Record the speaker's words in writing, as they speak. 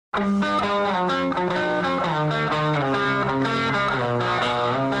This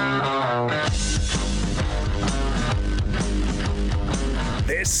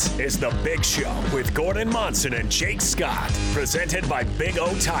is The Big Show with Gordon Monson and Jake Scott, presented by Big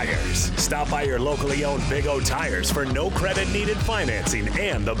O Tires. Stop by your locally owned Big O Tires for no credit needed financing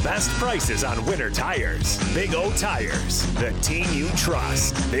and the best prices on winter tires. Big O Tires, the team you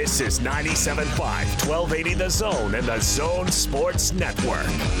trust. This is 97.5, 1280 The Zone and The Zone Sports Network.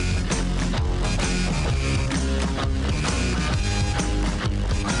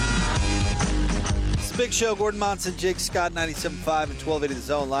 Big Show, Gordon Monson, Jake Scott, 97.5 and 1280 The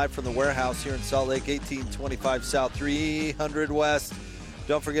Zone, live from the warehouse here in Salt Lake, 1825 South, 300 West.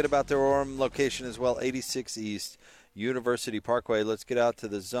 Don't forget about their Orem location as well, 86 East, University Parkway. Let's get out to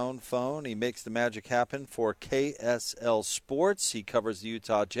the Zone phone. He makes the magic happen for KSL Sports. He covers the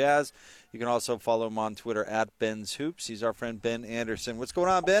Utah Jazz. You can also follow him on Twitter at Ben's Hoops. He's our friend Ben Anderson. What's going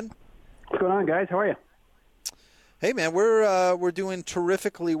on, Ben? What's going on, guys? How are you? Hey, man, we're doing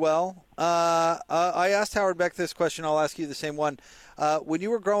terrifically well. I asked Howard Beck this question. I'll ask you the same one. When you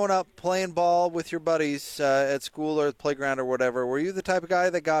were growing up playing ball with your buddies at school or the playground or whatever, were you the type of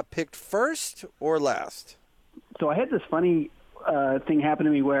guy that got picked first or last? So I had this funny thing happen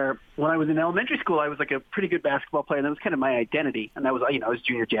to me where when I was in elementary school, I was like a pretty good basketball player, and that was kind of my identity. And that was, I was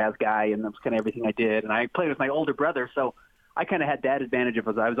junior jazz guy, and that was kind of everything I did. And I played with my older brother, so I kind of had that advantage of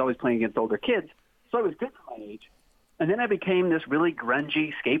I was always playing against older kids, so I was good for my age. And then I became this really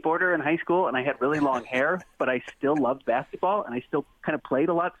grungy skateboarder in high school, and I had really long hair, but I still loved basketball, and I still kind of played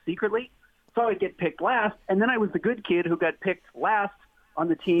a lot secretly. So I'd get picked last, and then I was the good kid who got picked last on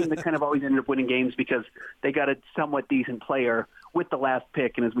the team that kind of always ended up winning games because they got a somewhat decent player with the last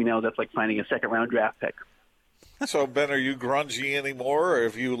pick, and as we know, that's like finding a second-round draft pick. So, Ben, are you grungy anymore, or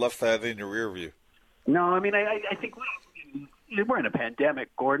have you left that in your rear view? No, I mean, I think we're in a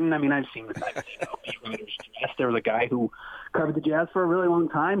pandemic, Gordon. I mean, I've seen the type of there was a guy who covered the Jazz for a really long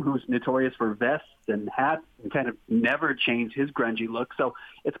time who's notorious for vests and hats and kind of never changed his grungy look. So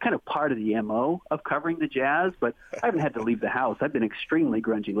it's kind of part of the MO of covering the Jazz, but I haven't had to leave the house. I've been extremely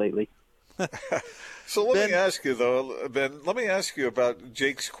grungy lately. So let me ask you, though, Ben, let me ask you about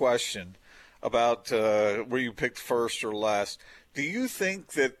Jake's question about were you picked first or last. Do you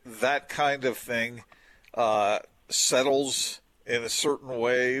think that kind of thing settles in a certain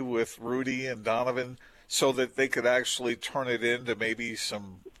way with Rudy and Donovan so that they could actually turn it into maybe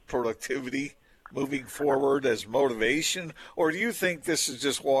some productivity moving forward as motivation? Or do you think this is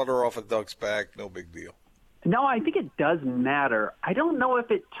just water off a duck's back, no big deal? No, I think it does matter. I don't know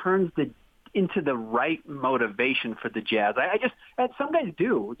if it turns into the right motivation for the Jazz. Some guys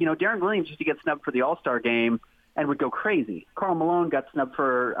do. Darren Williams used to get snubbed for the All-Star game and would go crazy. Karl Malone got snubbed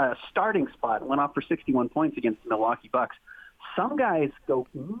for a starting spot and went off for 61 points against the Milwaukee Bucks. Some guys go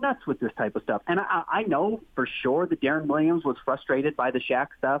nuts with this type of stuff. And I know for sure that Darren Williams was frustrated by the Shaq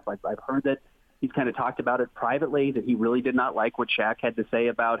stuff. I've heard that he's kind of talked about it privately, that he really did not like what Shaq had to say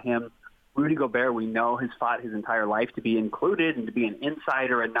about him. Rudy Gobert, we know, has fought his entire life to be included and to be an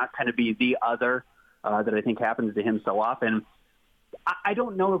insider and not kind of be the other that I think happens to him so often. I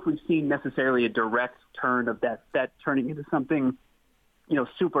don't know if we've seen necessarily a direct turn of that turning into something,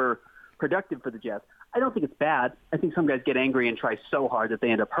 super productive for the Jazz. I don't think it's bad. I think some guys get angry and try so hard that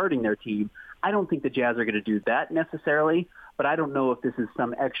they end up hurting their team. I don't think the Jazz are going to do that necessarily, but I don't know if this is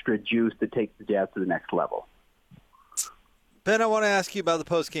some extra juice that takes the Jazz to the next level. Ben, I want to ask you about the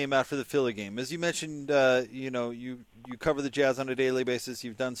postgame after the Philly game. As you mentioned, you cover the Jazz on a daily basis.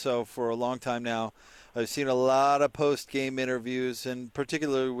 You've done so for a long time now. I've seen a lot of postgame interviews, and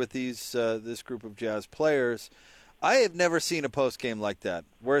particularly with this group of Jazz players. I have never seen a postgame like that,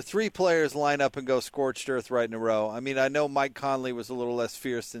 where three players line up and go scorched earth right in a row. I mean, I know Mike Conley was a little less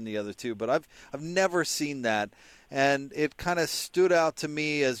fierce than the other two, but I've never seen that. And it kind of stood out to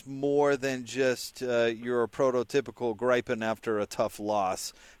me as more than just your prototypical griping after a tough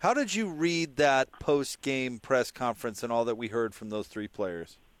loss. How did you read that post-game press conference and all that we heard from those three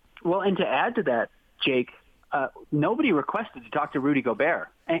players? Well, and to add to that, Jake, nobody requested to talk to Rudy Gobert.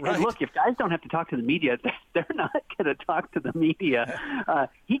 And look, if guys don't have to talk to the media, they're not going to talk to the media.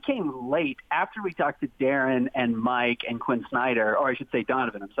 He came late after we talked to Darren and Mike and Quinn Snyder, or I should say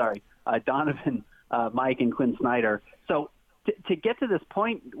Donovan, I'm sorry. Donovan, Mike, and Quinn Snyder. So to get to this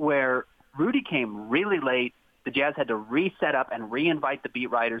point where Rudy came really late, the Jazz had to reset up and re-invite the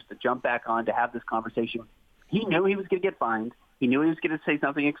beat writers to jump back on to have this conversation. He knew he was going to get fined. He knew he was going to say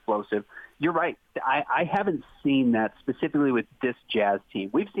something explosive. You're right. I haven't seen that specifically with this Jazz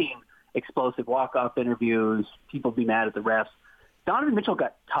team. We've seen explosive walk-off interviews, people be mad at the refs. Donovan Mitchell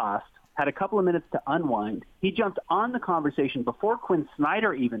got tossed, had a couple of minutes to unwind. He jumped on the conversation before Quinn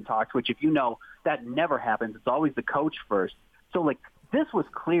Snyder even talked, which, if you know, that never happens. It's always the coach first. So, this was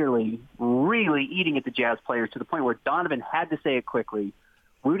clearly really eating at the Jazz players to the point where Donovan had to say it quickly.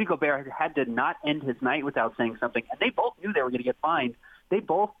 Rudy Gobert had to not end his night without saying something, and they both knew they were going to get fined. They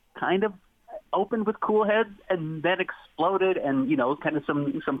both kind of opened with cool heads and then exploded and, kind of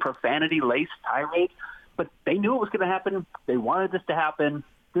some profanity-laced tirade. But they knew it was going to happen. They wanted this to happen.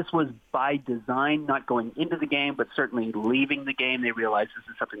 This was by design, not going into the game, but certainly leaving the game. They realized this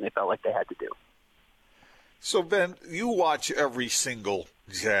is something they felt like they had to do. So, Ben, you watch every single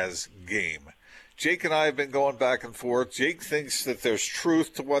Jazz game. Jake and I have been going back and forth. Jake thinks that there's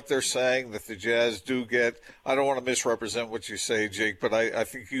truth to what they're saying, that the Jazz do get. I don't want to misrepresent what you say, Jake, but I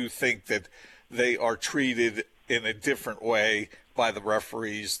think you think that they are treated in a different way by the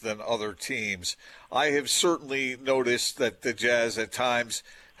referees than other teams. I have certainly noticed that the Jazz at times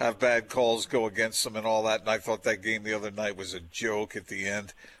have bad calls go against them and all that, and I thought that game the other night was a joke at the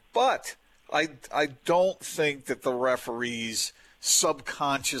end. But I don't think that the referees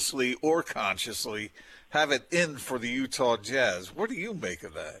subconsciously or consciously have it in for the Utah Jazz. What do you make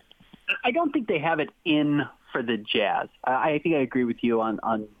of that? I don't think they have it in for the Jazz. I think I agree with you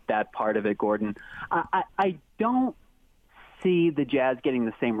on that part of it, Gordon. I don't see the Jazz getting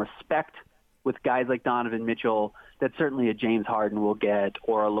the same respect with guys like Donovan Mitchell that certainly a James Harden will get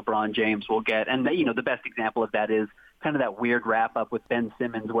or a LeBron James will get. And, the best example of that is kind of that weird wrap-up with Ben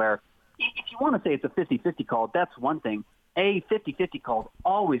Simmons where if you want to say it's a 50-50 call, that's one thing. 50-50 calls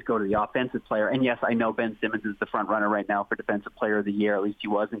always go to the offensive player. And, yes, I know Ben Simmons is the front runner right now for Defensive Player of the Year. At least he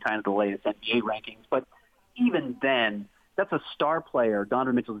was in kind of the latest NBA rankings. But even then, that's a star player.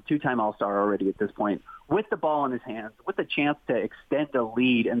 Donovan Mitchell's a two-time All-Star already at this point, with the ball in his hands, with a chance to extend a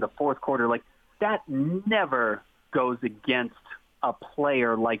lead in the fourth quarter. That never goes against a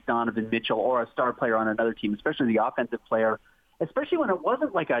player like Donovan Mitchell or a star player on another team, especially the offensive player, especially when it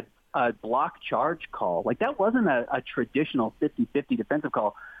wasn't like a block charge call. That wasn't a traditional 50-50 defensive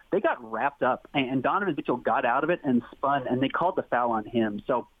call. They got wrapped up, and Donovan Mitchell got out of it and spun, and they called the foul on him.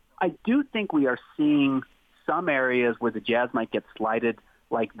 So I do think we are seeing some areas where the Jazz might get slighted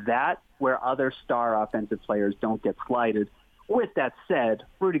like that, where other star offensive players don't get slighted. With that said,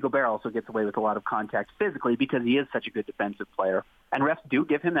 Rudy Gobert also gets away with a lot of contact physically because he is such a good defensive player, and refs do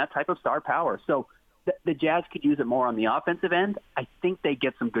give him that type of star power. So the Jazz could use it more on the offensive end. I think they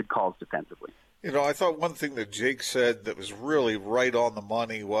get some good calls defensively. I thought one thing that Jake said that was really right on the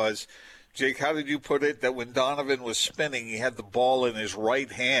money was, Jake, how did you put it, that when Donovan was spinning, he had the ball in his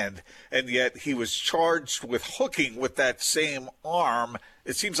right hand, and yet he was charged with hooking with that same arm.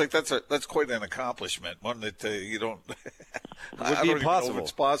 It seems like that's quite an accomplishment, one that you don't – I don't even know if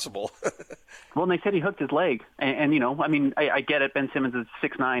it's possible. Well, and they said he hooked his leg. And I get it. Ben Simmons is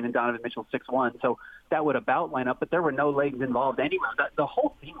 6'9", and Donovan Mitchell's 6'1", so that would about line up, but there were no legs involved anywhere. The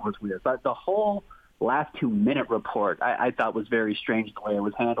whole thing was weird. The whole last 2-minute report I thought was very strange the way it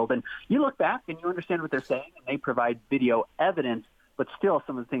was handled. And you look back and you understand what they're saying, and they provide video evidence, but still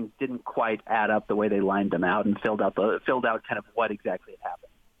some of the things didn't quite add up the way they lined them out and filled out kind of what exactly had happened.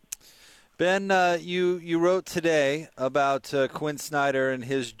 Ben, you wrote today about Quinn Snyder and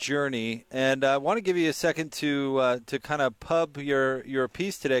his journey, and I want to give you a second to kind of pub your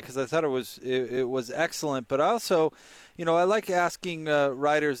piece today because I thought it was excellent. But also, I like asking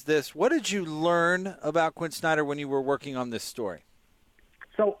writers this: what did you learn about Quinn Snyder when you were working on this story?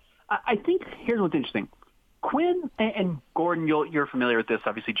 So I think here's what's interesting. Quinn and Gordon, you're familiar with this.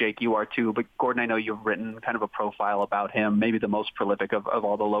 Obviously, Jake, you are too. But Gordon, I know you've written kind of a profile about him, maybe the most prolific of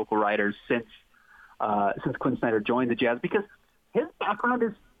all the local writers since Quinn Snyder joined the Jazz, because his background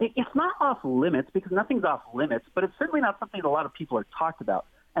it's not off limits, because nothing's off limits, but it's certainly not something that a lot of people are talked about.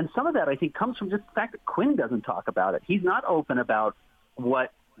 And some of that, I think, comes from just the fact that Quinn doesn't talk about it. He's not open about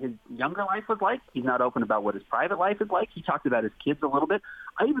what his younger life was like. He's not open about what his private life is like. He talked about his kids a little bit.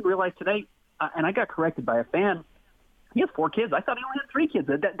 I even realized today, and I got corrected by a fan, he has 4 kids. I thought he only had 3 kids.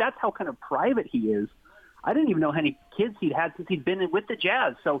 That's how kind of private he is. I didn't even know how many kids he'd had since he'd been with the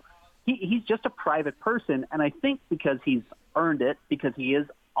Jazz. So he's just a private person, and I think because he's earned it, because he is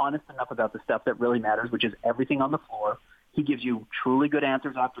honest enough about the stuff that really matters, which is everything on the floor. He gives you truly good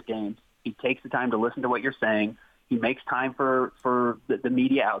answers after games. He takes the time to listen to what you're saying. He makes time for the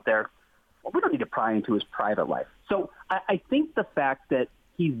media out there. Well, we don't need to pry into his private life. So I think the fact that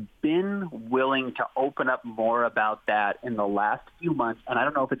he's been willing to open up more about that in the last few months, and I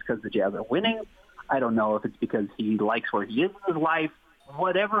don't know if it's because the Jazz are winning. I don't know if it's because he likes where he is in his life.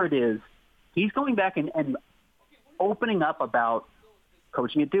 Whatever it is, he's going back and opening up about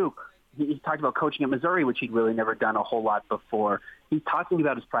coaching at Duke, he talked about coaching at Missouri, which he'd really never done a whole lot before. He's talking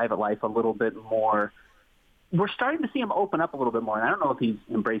about his private life a little bit more. We're starting to see him open up a little bit more. And I don't know if he's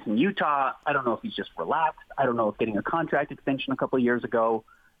embracing Utah. I don't know if he's just relaxed. I don't know if getting a contract extension a couple of years ago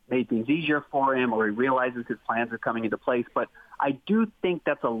made things easier for him, or he realizes his plans are coming into place. But I do think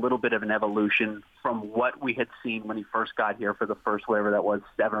that's a little bit of an evolution from what we had seen when he first got here for the first, whatever that was,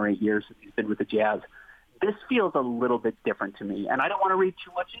 7 or 8 years since he's been with the Jazz. This feels a little bit different to me. And I don't want to read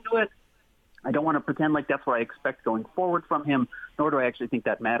too much into it. I don't want to pretend like that's what I expect going forward from him, nor do I actually think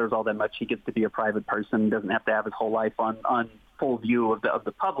that matters all that much. He gets to be a private person, doesn't have to have his whole life on full view of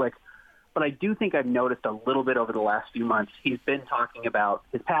the public. But I do think I've noticed a little bit over the last few months, he's been talking about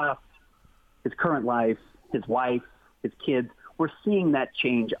his past, his current life, his wife, his kids. We're seeing that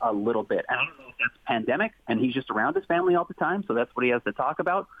change a little bit. And I don't know if that's pandemic and he's just around his family all the time, so that's what he has to talk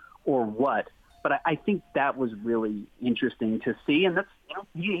about, or what. But I think that was really interesting to see. And that's,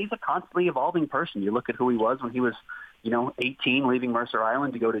 he's a constantly evolving person. You look at who he was when he was, 18, leaving Mercer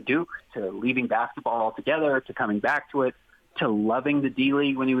Island to go to Duke, to leaving basketball altogether, to coming back to it, to loving the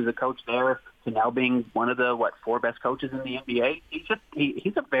D-League when he was a coach there, to now being one of the, 4 best coaches in the NBA.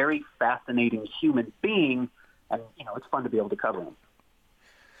 He's a very fascinating human being, and, it's fun to be able to cover him.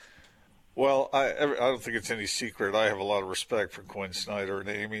 Well, I don't think it's any secret. I have a lot of respect for Quinn Snyder and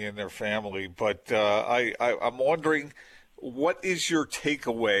Amy and their family, but I'm wondering, what is your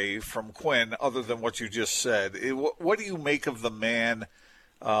takeaway from Quinn other than what you just said? What do you make of the man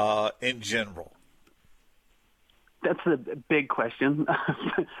in general? That's a big question.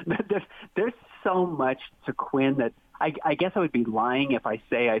 There's so much to Quinn that I guess I would be lying if I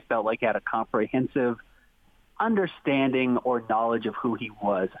say I felt like he had a comprehensive understanding or knowledge of who he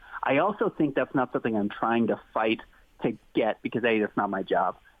was. I also think that's not something I'm trying to fight to get because, A, that's not my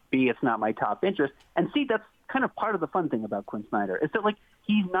job. B, it's not my top interest. And C, that's kind of part of the fun thing about Quinn Snyder is that,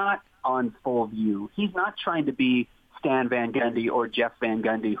 he's not on full view. He's not trying to be Stan Van Gundy or Jeff Van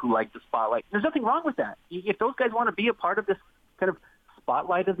Gundy who like the spotlight. There's nothing wrong with that. If those guys want to be a part of this kind of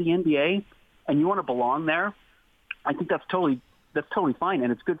spotlight of the NBA and you want to belong there, I think that's totally fine,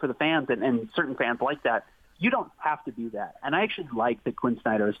 and it's good for the fans and certain fans like that. You don't have to do that. And I actually like that Quinn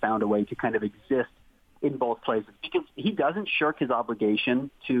Snyder has found a way to kind of exist in both places because he doesn't shirk his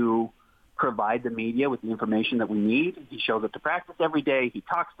obligation to provide the media with the information that we need. He shows up to practice every day. He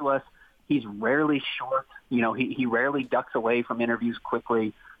talks to us. He's rarely short. He rarely ducks away from interviews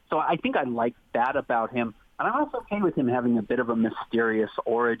quickly. So I think I like that about him. And I'm also okay with him having a bit of a mysterious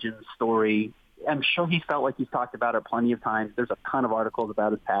origin story. I'm sure he's felt like he's talked about it plenty of times. There's a ton of articles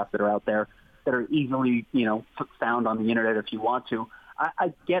about his past that are out there that are easily, found on the internet if you want to.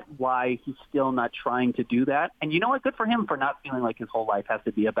 I get why he's still not trying to do that. And you know what? Good for him for not feeling like his whole life has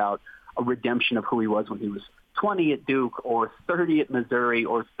to be about a redemption of who he was when he was 20 at Duke or 30 at Missouri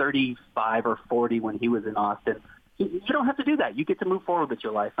or 35 or 40 when he was in Austin. You don't have to do that. You get to move forward with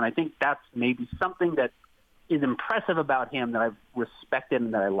your life. And I think that's maybe something that is impressive about him that I've respected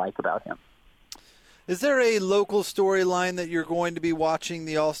and that I like about him. Is there a local storyline that you're going to be watching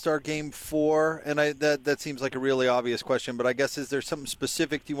the All-Star Game for? And that seems like a really obvious question, but I guess is there something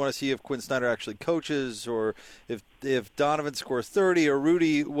specific you want to see if Quinn Snyder actually coaches, or if Donovan scores 30 or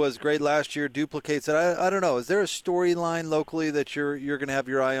Rudy was great last year, duplicates it? I don't know. Is there a storyline locally that you're going to have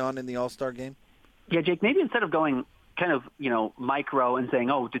your eye on in the All-Star Game? Yeah, Jake, maybe instead of going kind of, micro and saying,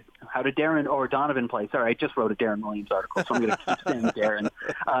 how did Darren or Donovan play? Sorry, I just wrote a Darren Williams article, so I'm going to keep saying Darren.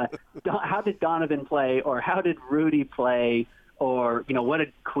 How did Donovan play, or how did Rudy play, or, what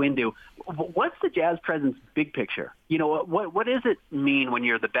did Quinn do? What's the Jazz presence big picture? What does it mean when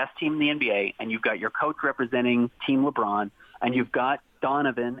you're the best team in the NBA and you've got your coach representing Team LeBron and you've got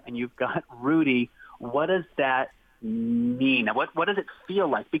Donovan and you've got Rudy? What does that mean? What does it feel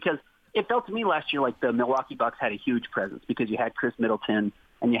like? Because it felt to me last year like the Milwaukee Bucks had a huge presence because you had Chris Middleton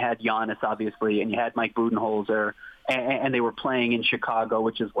and you had Giannis, obviously, and you had Mike Budenholzer, and they were playing in Chicago,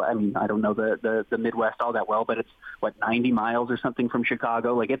 which is, I don't know the Midwest all that well, but it's, 90 miles or something from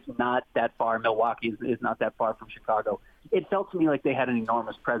Chicago? It's not that far. Milwaukee is not that far from Chicago. It felt to me like they had an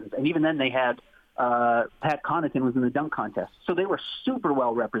enormous presence. And even then they had Pat Connaughton was in the dunk contest. So they were super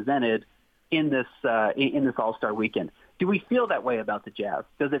well represented in this All-Star weekend. Do we feel that way about the Jazz?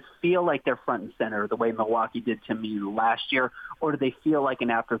 Does it feel like they're front and center the way Milwaukee did to me last year? Or do they feel like an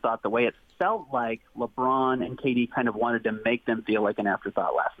afterthought the way it felt like LeBron and KD kind of wanted to make them feel like an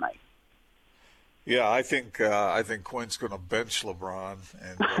afterthought last night? Yeah, I think Quinn's going to bench LeBron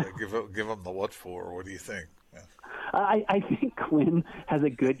and give him the what for. What do you think? Yeah. I think Quinn has a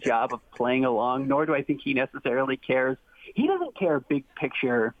good job of playing along, nor do I think he necessarily cares. He doesn't care big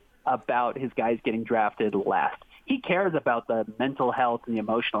picture about his guys getting drafted last. he cares about the mental health and the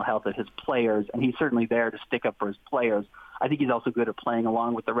emotional health of his players, and he's certainly there to stick up for his players. I think he's also good at playing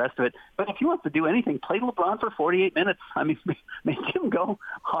along with the rest of it. But if he wants to do anything, play LeBron for 48 minutes. I mean, make him go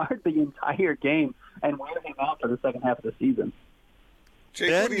hard the entire game and wear him out for the second half of the season. Jake,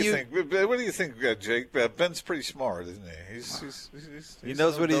 Ben, what do you think? What do you think, Jake? Ben's pretty smart, isn't he? He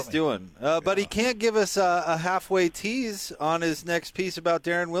knows what he's doing. But he can't give us a halfway tease on his next piece about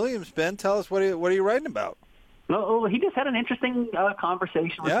Darren Williams. Ben, tell us, what are you writing about? Well, he just had an interesting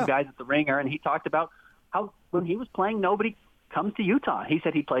conversation with some guys at the Ringer, and he talked about how when he was playing, nobody comes to Utah. He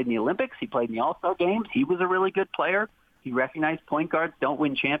said he played in the Olympics. He played in the All-Star games. He was a really good player. He recognized point guards don't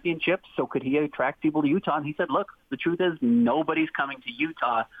win championships, so could he attract people to Utah? And he said, look, the truth is nobody's coming to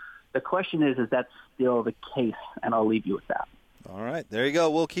Utah. The question is that still the case? And I'll leave you with that. All right, there you go.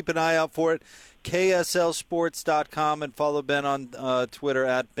 We'll keep an eye out for it. KSLSports.com, and follow Ben on Twitter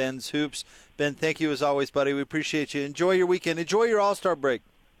at Ben's Hoops. Ben, thank you as always, buddy. We appreciate you. Enjoy your weekend. Enjoy your All-Star break.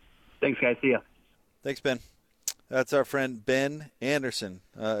 Thanks, guys. See ya. Thanks, Ben. That's our friend Ben Anderson.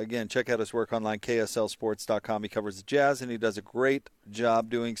 Again, check out his work online, KSLSports.com. He covers the Jazz, and he does a great job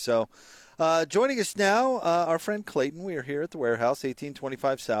doing so. Joining us now, our friend Clayton. We are here at the warehouse,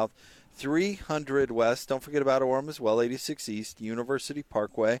 1825 South, 300 West. Don't forget about Orem as well, 86 East, University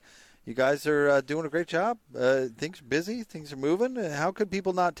Parkway. You guys are doing a great job. Things are busy. Things are moving. How could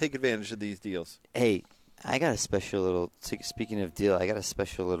people not take advantage of these deals? Hey, I got a special little, speaking of deal, I got a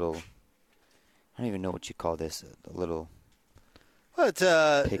special little, I don't even know what you call this, a little Well, it's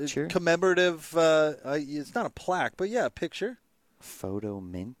a picture? commemorative, it's not a plaque, but yeah, a picture. Photo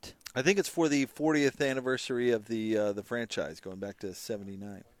mint. I think it's for the 40th anniversary of the franchise, going back to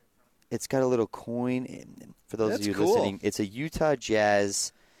 '79. It's got a little coin. For those That's of you cool. listening, it's a Utah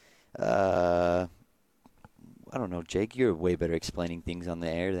Jazz. I don't know, Jake. You're way better explaining things on the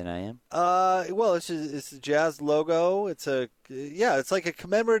air than I am. Well, it's the Jazz logo. It's it's like a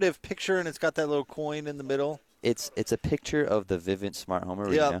commemorative picture, and it's got that little coin in the middle. It's a picture of the Vivint Smart Home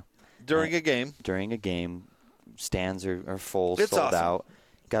Arena. During a game. During a game, stands are full, It's sold awesome. out.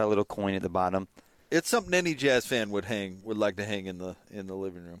 Got a little coin at the bottom. It's something any Jazz fan would like to hang in the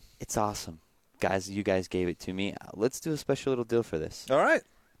living room. It's awesome, guys. You guys gave it to me. Let's do a special little deal for this. All right.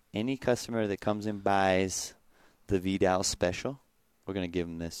 Any customer that comes and buys the Vidal special, we're gonna give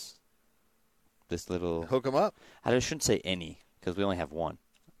them this little. Hook them up. I shouldn't say any because we only have one.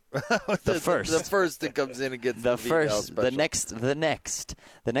 The first that comes in and gets the Vidal special.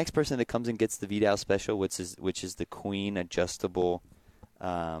 The next person that comes and gets the Vidal special, which is the Queen adjustable,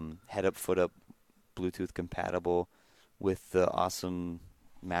 head up, foot up, Bluetooth compatible, with the awesome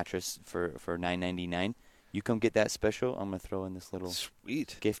mattress for $9.99. You come get that special. I'm gonna throw in this little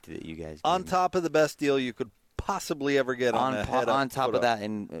sweet gift that you guys on gave me. top of the best deal you could possibly ever get on a head up, on top foot of up. that,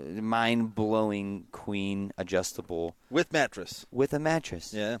 and mind-blowing Queen adjustable with mattress. With a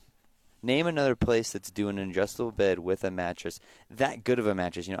mattress. Yeah. Name another place that's doing an adjustable bed with a mattress. That good of a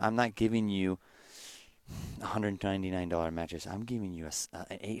mattress. You know, I'm not giving you a $199 mattress. I'm giving you an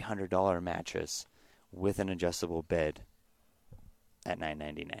 $800 mattress with an adjustable bed at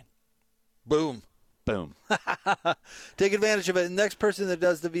 $9.99. Boom. Boom. Take advantage of it. The next person that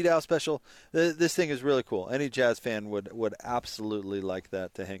does the Vidal special, this thing is really cool. Any Jazz fan would absolutely like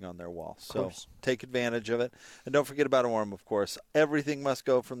that to hang on their wall. So take advantage of it. And don't forget about Orem, of course. Everything must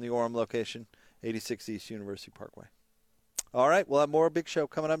go from the Orem location, 86 East University Parkway. All right, we'll have more Big Show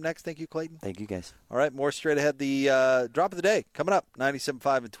coming up next. Thank you, Clayton. Thank you, guys. All right, more straight ahead. The drop of the day coming up,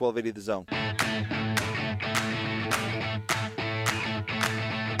 97.5 and 1280 The Zone.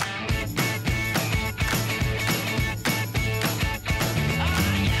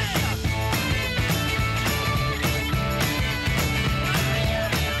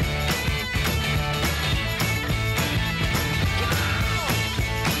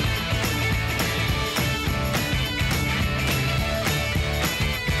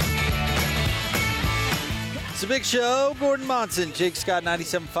 It's a Big Show. Gordon Monson, Jake Scott,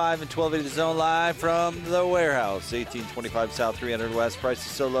 97.5 and 1280 The Zone, live from the warehouse, 1825 South, 300 West. Price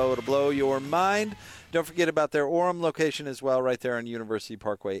is so low it'll blow your mind. Don't forget about their Orem location as well, right there on University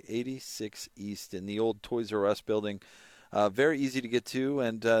Parkway, 86 East in the old Toys R Us building. Very easy to get to,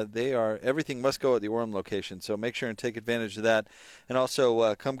 and everything must go at the Orem location, so make sure and take advantage of that. And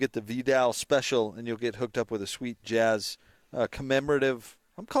also come get the Vidal special, and you'll get hooked up with a sweet Jazz commemorative.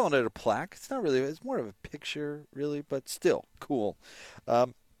 I'm calling it a plaque. It's not really. It's more of a picture, really, but still cool.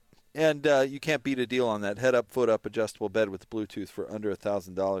 And you can't beat a deal on that head up, foot up, adjustable bed with Bluetooth for under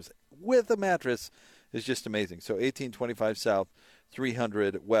 $1,000 with a mattress is just amazing. So 1825 South,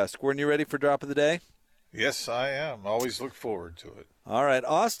 300 West. Gordon, you ready for drop of the day? Yes, I am. Always look forward to it. All right.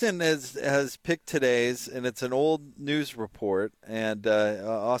 Austin has picked today's, and it's an old news report. And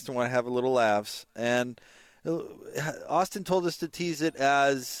Austin want to have a little laughs. And Austin told us to tease it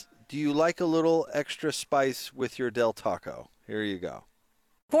as, do you like a little extra spice with your Del Taco? Here you go.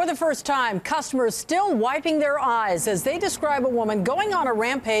 For the first time, customers still wiping their eyes as they describe a woman going on a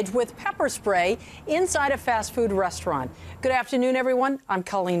rampage with pepper spray inside a fast food restaurant. Good afternoon, everyone. I'm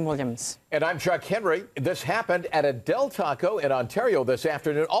Colleen Williams. And I'm Chuck Henry. This happened at a Del Taco in Ontario this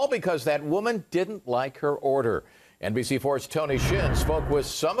afternoon, all because that woman didn't like her order. NBC4's Tony Shin spoke with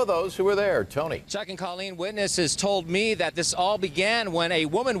some of those who were there. Tony. Chuck and Colleen, witnesses told me that this all began when a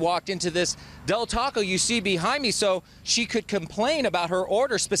woman walked into this Del Taco you see behind me so she could complain about her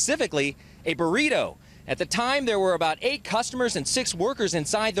order, specifically a burrito. At the time, there were about 8 customers and 6 workers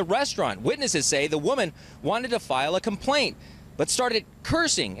inside the restaurant. Witnesses say the woman wanted to file a complaint, but started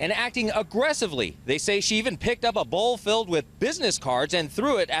cursing and acting aggressively. They say she even picked up a bowl filled with business cards and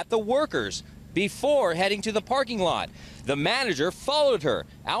threw it at the workers before heading to the parking lot. The manager followed her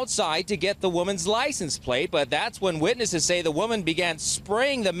outside to get the woman's license plate, but that's when witnesses say the woman began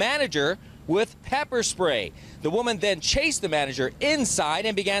spraying the manager with pepper spray. The woman then chased the manager inside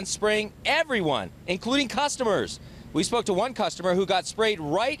and began spraying everyone, including customers. We spoke to one customer who got sprayed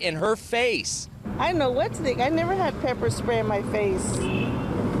right in her face. I don't know what to think. I never had pepper spray in my face,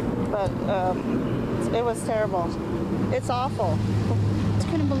 but it was terrible. It's awful.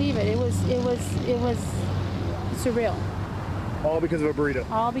 Couldn't believe it. It was surreal. All because of a burrito.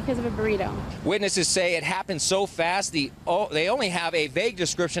 All because of a burrito. Witnesses say it happened so fast, they only have a vague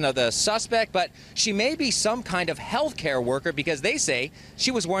description of the suspect, but she may be some kind of healthcare worker because they say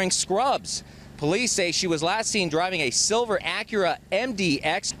she was wearing scrubs. Police say she was last seen driving a silver Acura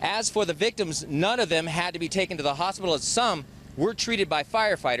MDX. As for the victims, none of them had to be taken to the hospital, as some were treated by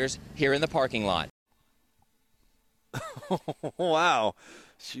firefighters here in the parking lot. Wow.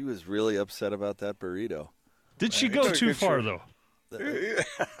 She was really upset about that burrito. Did she go too far, though?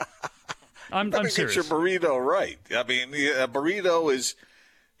 I'm serious. Get your burrito right. I mean, a burrito is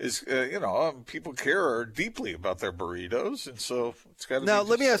people care deeply about their burritos, and so it's got to be. Now,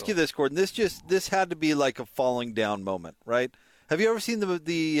 let me ask you this, Gordon. This had to be like a falling down moment, right? Have you ever seen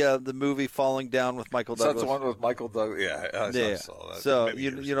the movie Falling Down with Michael Douglas? That's the one with Michael Douglas. Yeah, I saw that. So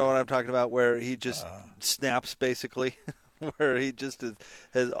you know what I'm talking about, where he just snaps, basically, where he just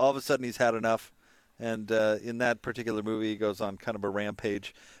has all of a sudden he's had enough, and in that particular movie he goes on kind of a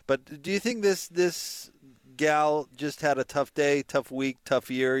rampage. But do you think this gal just had a tough day, tough week,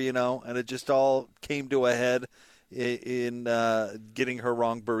 tough year, and it just all came to a head in getting her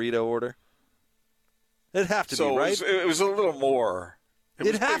wrong burrito order? It'd have to be, right? It was a little more.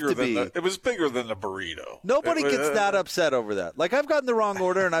 It'd have to be. It was bigger than the burrito. Nobody gets that upset over that. Like, I've gotten the wrong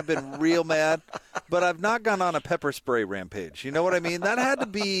order and I've been real mad, but I've not gone on a pepper spray rampage. You know what I mean? That had to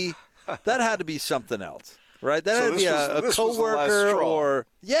be something else, right? That had to be a coworker or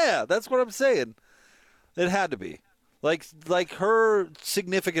yeah, that's what I'm saying. It had to be. Like her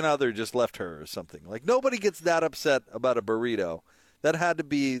significant other just left her or something. Like, nobody gets that upset about a burrito. That had to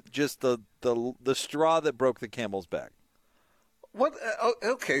be just the straw that broke the camel's back. What?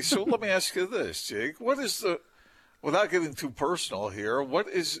 Okay, so let me ask you this, Jake. What is without getting too personal here,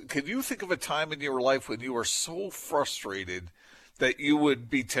 can you think of a time in your life when you were so frustrated that you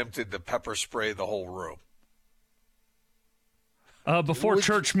would be tempted to pepper spray the whole room? Before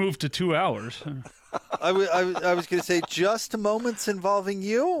church moved to 2 hours. I was going to say just moments involving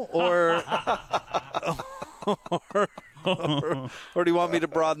you, or or do you want me to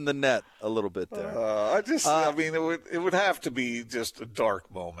broaden the net a little bit there? I mean, it would have to be just a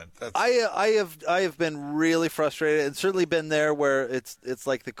dark moment. I have been really frustrated, and certainly been there where it's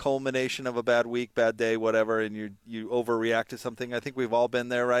like the culmination of a bad week, bad day, whatever, and you overreact to something. I think we've all been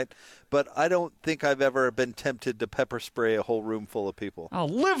there, right? But I don't think I've ever been tempted to pepper spray a whole room full of people. I'll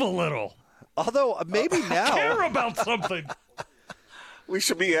live a little. Although maybe now care about something. We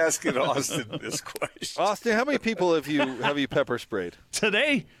should be asking Austin this question. Austin, how many people have you pepper sprayed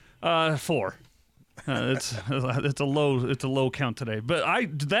today? 4. It's a low count today.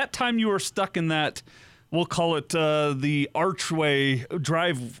 But that time you were stuck in that, we'll call it the archway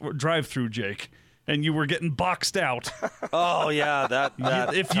drive-through, Jake, and you were getting boxed out. Oh yeah, that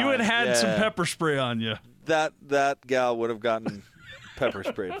if you had some pepper spray on you, that gal would have gotten pepper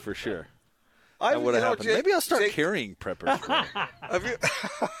sprayed for sure. That would have happened. Maybe I'll start carrying pepper spray.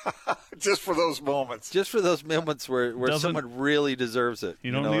 Just for those moments. Just for those moments where someone really deserves it.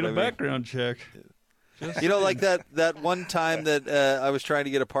 You don't need a background check. You know, like that one time that I was trying to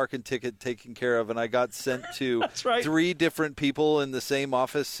get a parking ticket taken care of, and I got sent to 3 different people in the same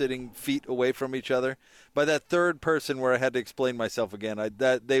office sitting feet away from each other. By that third person where I had to explain myself again,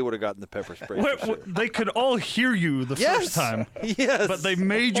 they would have gotten the pepper spray. For sure. They could all hear you the first time. Yes. But they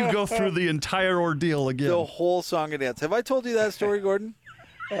made you go through the entire ordeal again. The whole song and dance. Have I told you that story, Gordon?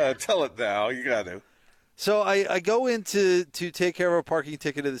 Tell it now. You got to. So I go in to take care of a parking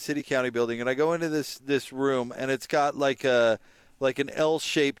ticket at the city county building, and I go into this room, and it's got like an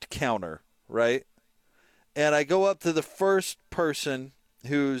L-shaped counter, right? And I go up to the first person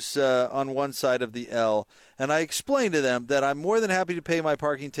who's on one side of the L, and I explain to them that I'm more than happy to pay my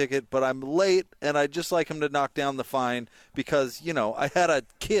parking ticket, but I'm late, and I'd just like him to knock down the fine because, you know, I had a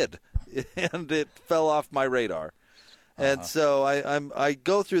kid, and it fell off my radar. And so I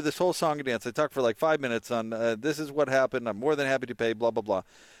go through this whole song and dance. I talk for like 5 minutes on this is what happened. I'm more than happy to pay, blah, blah, blah.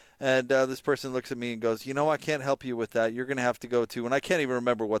 And this person looks at me and goes, you know, I can't help you with that. You're going to have to go to, and I can't even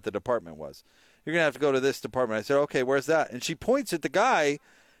remember what the department was. You're going to have to go to this department. I said, okay, where's that? And she points at the guy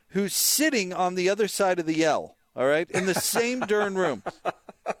who's sitting on the other side of the L, all right, in the same darn room.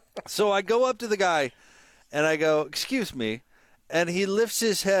 So I go up to the guy, and I go, excuse me. And he lifts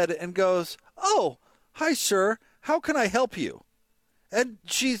his head and goes, oh, hi, sir. How can I help you? And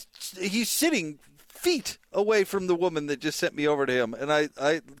he's sitting feet away from the woman that just sent me over to him. And I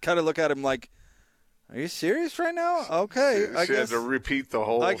kind of look at him like, are you serious right now? Okay. I guess had to repeat the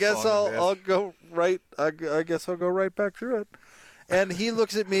whole I guess song I'll go right. I guess I'll go right back through it. And he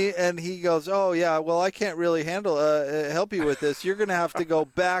looks at me and he goes, oh, yeah, well, I can't really help you with this. You're going to have to go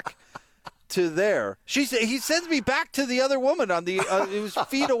back to there. He sends me back to the other woman on the who's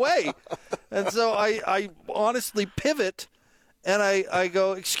feet away. And so I honestly pivot and I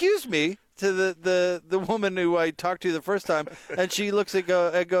go, excuse me, to the woman who I talked to the first time, and she looks and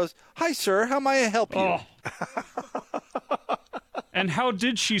goes, hi, sir, how may I help you? Oh. And how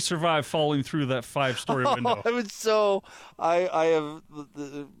did she survive falling through that 5-story window? I have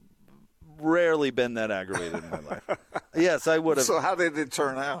rarely been that aggravated in my life. Yes, I would have. So how did it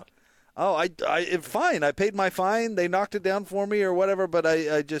turn out? Oh, fine. I paid my fine. They knocked it down for me or whatever, but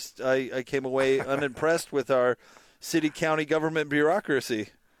I came away unimpressed with our city county government bureaucracy.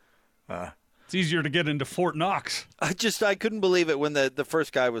 It's easier to get into Fort Knox. I couldn't believe it when the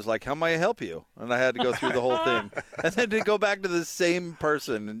first guy was like, how may I help you? And I had to go through the whole thing. And then to go back to the same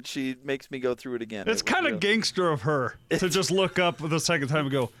person, and she makes me go through it again. It's kind of gangster of her to just look up the second time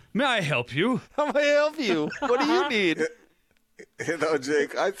and go, may I help you? How may I help you? What do you need? You know,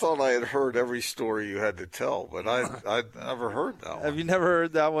 Jake, I thought I had heard every story you had to tell, but I'd never heard that one. Have you never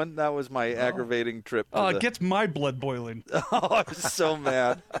heard that one? That was my aggravating trip. It gets my blood boiling. Oh, I was so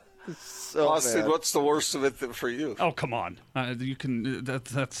mad. Austin, what's the worst of it for you? Oh, come on. You can.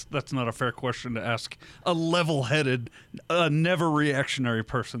 That's not a fair question to ask a level-headed, never reactionary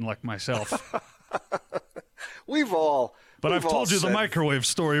person like myself. But I've told you the microwave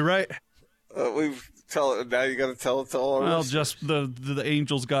story, right? Now you got to tell it to all of us. Well, just the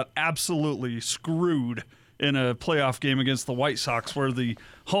Angels got absolutely screwed in a playoff game against the White Sox where the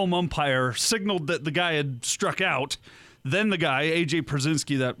home umpire signaled that the guy had struck out. Then the guy, A.J.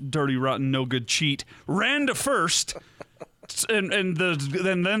 Przinsky, that dirty, rotten, no-good cheat, ran to first, and then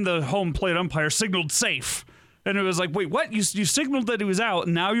the home plate umpire signaled safe. And it was like, wait, what? You signaled that he was out,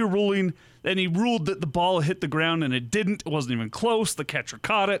 and now you're ruling, and he ruled that the ball hit the ground, and it didn't. It wasn't even close. The catcher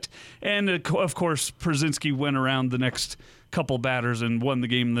caught it. And, of course, Przinsky went around the next couple batters and won the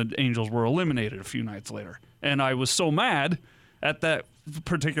game. The Angels were eliminated a few nights later. And I was so mad at that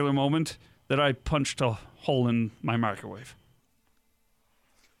particular moment that I punched a hole in my microwave.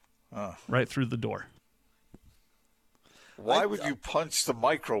 Right through the door. Why would you punch the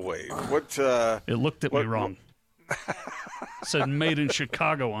microwave? What? It looked at me wrong. Said "Made in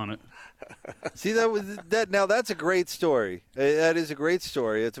Chicago" on it. See that now that's a great story. That is a great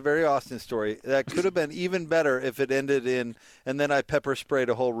story. It's a very Austin story. That could have been even better if it ended in and then I pepper sprayed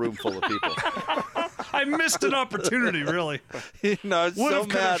a whole room full of people. I missed an opportunity, really. I was so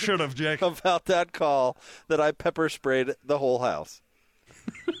mad should have, Jake, about that call that I pepper sprayed the whole house.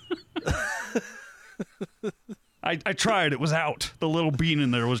 I tried. It was out. The little bean in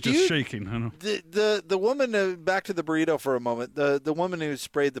there was just shaking. I know. The woman, back to the burrito for a moment, the woman who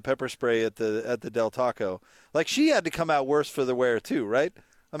sprayed the pepper spray at the Del Taco, like she had to come out worse for the wear too, right?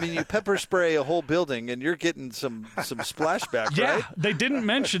 I mean, you pepper spray a whole building and you're getting some splashback, yeah, right? They didn't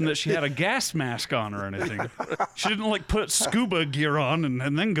mention that she had a gas mask on or anything. She didn't put scuba gear on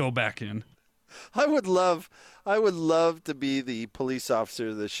and then go back in. I would love to be the police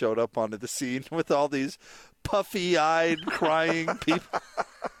officer that showed up onto the scene with all these puffy-eyed, crying people.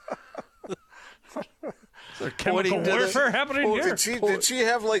 Chemical warfare happening here. Did she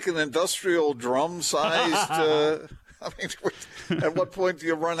have like an industrial drum-sized? I mean, at what point do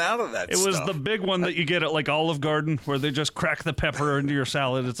you run out of that It was the big one that you get at like Olive Garden, where they just crack the pepper into your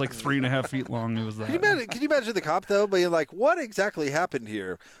salad. It's like 3.5 feet long. It was that. Can you imagine the cop, though, being like, what exactly happened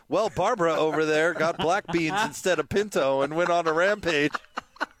here? Well, Barbara over there got black beans instead of pinto and went on a rampage.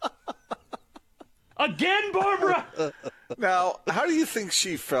 Again, Barbara! Now, how do you think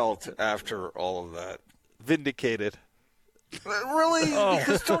she felt after all of that? Vindicated. Really? Oh.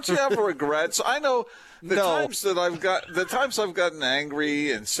 Because don't you have regrets? I know the times I've gotten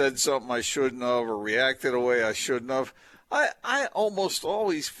angry and said something I shouldn't have or reacted a way I shouldn't have. I almost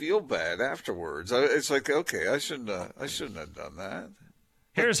always feel bad afterwards. It's like, okay, I shouldn't have done that.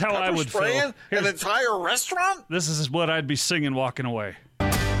 Here's how I would feel. An entire restaurant? This is what I'd be singing walking away.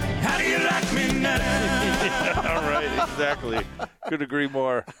 How do you like me now? Yeah, all right, exactly. Couldn't agree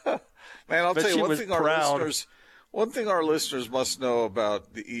more. Man, I'll tell you one thing our listeners must know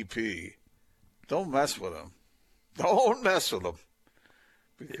about the EP. Don't mess with them. Don't mess with them.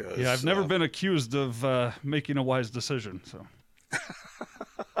 Because, yeah, I've never been accused of making a wise decision. So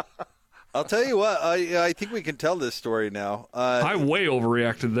I'll tell you what. I think we can tell this story now. I way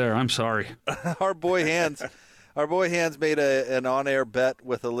overreacted there. I'm sorry. Our boy Hans made an on-air bet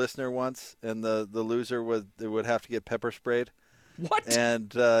with a listener once, and the loser would have to get pepper sprayed. What?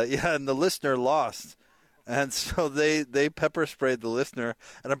 And and the listener lost. And so they pepper sprayed the listener,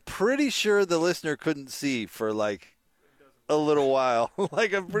 and I'm pretty sure the listener couldn't see for like a little while.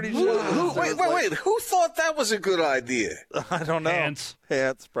 Like I'm pretty sure. Wait! Who thought that was a good idea? I don't know.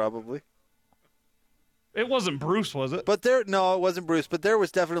 Hans Probably. It wasn't Bruce, was it? But it wasn't Bruce. But there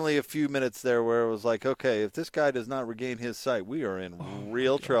was definitely a few minutes there where it was like, okay, if this guy does not regain his sight, we are in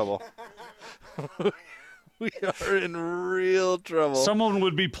real trouble. We are in real trouble. Someone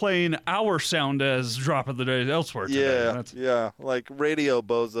would be playing our sound as drop of the day elsewhere today. Yeah, like radio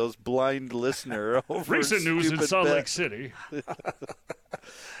bozos, blind listener over recent news in Salt Lake City.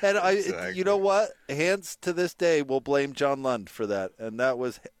 And Exactly. You know what? Hans to this day will blame John Lund for that, and that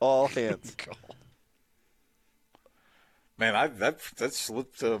was all Hans. Man, that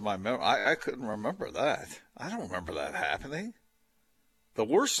slipped my memory. I couldn't remember that. I don't remember that happening. The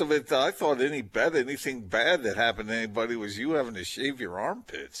worst of it, I thought anything bad that happened to anybody was you having to shave your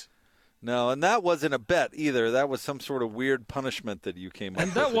armpits. No, and that wasn't a bet either. That was some sort of weird punishment that you came up with.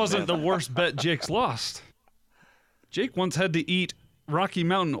 And that wasn't the worst bet Jake's lost. Jake once had to eat Rocky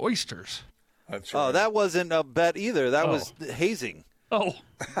Mountain oysters. That's right. Oh, that wasn't a bet either. That was hazing. Oh.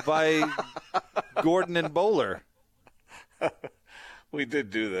 By Gordon and Bowler. We did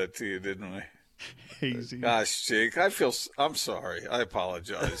do that to you, didn't we? Hazy. Gosh, Jake, I'm sorry. I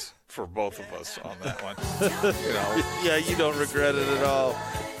apologize for both of us on that one. Yeah, you don't regret it at all.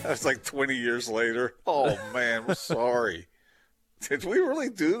 That's like 20 years later. Oh, man, we're sorry. Did we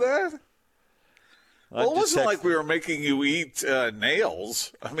really do that? Well, it wasn't like we were making you eat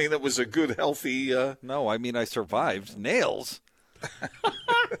nails. I mean, it was a good, healthy... No, I mean, I survived. Nails?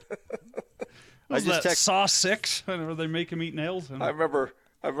 Was that Saw 6? Whenever they make him eat nails? I remember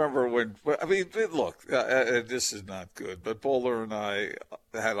when, I mean, look, this is not good, but Bowler and I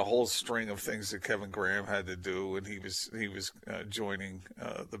had a whole string of things that Kevin Graham had to do when he was joining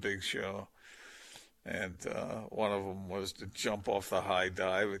the big show. And one of them was to jump off the high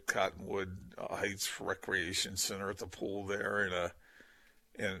dive at Cottonwood Heights Recreation Center at the pool there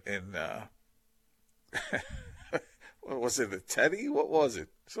in what was it, a Teddy? What was it?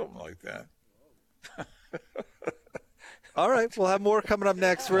 Something like that. All right, we'll have more coming up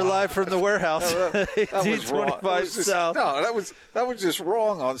next. We're live from the warehouse. That was wrong. 25 South. No, that was just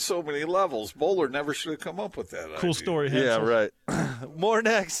wrong on so many levels. Bowler never should have come up with that. Cool idea. story. Yeah, right. More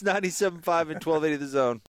next. 97.5 and 1280 The Zone.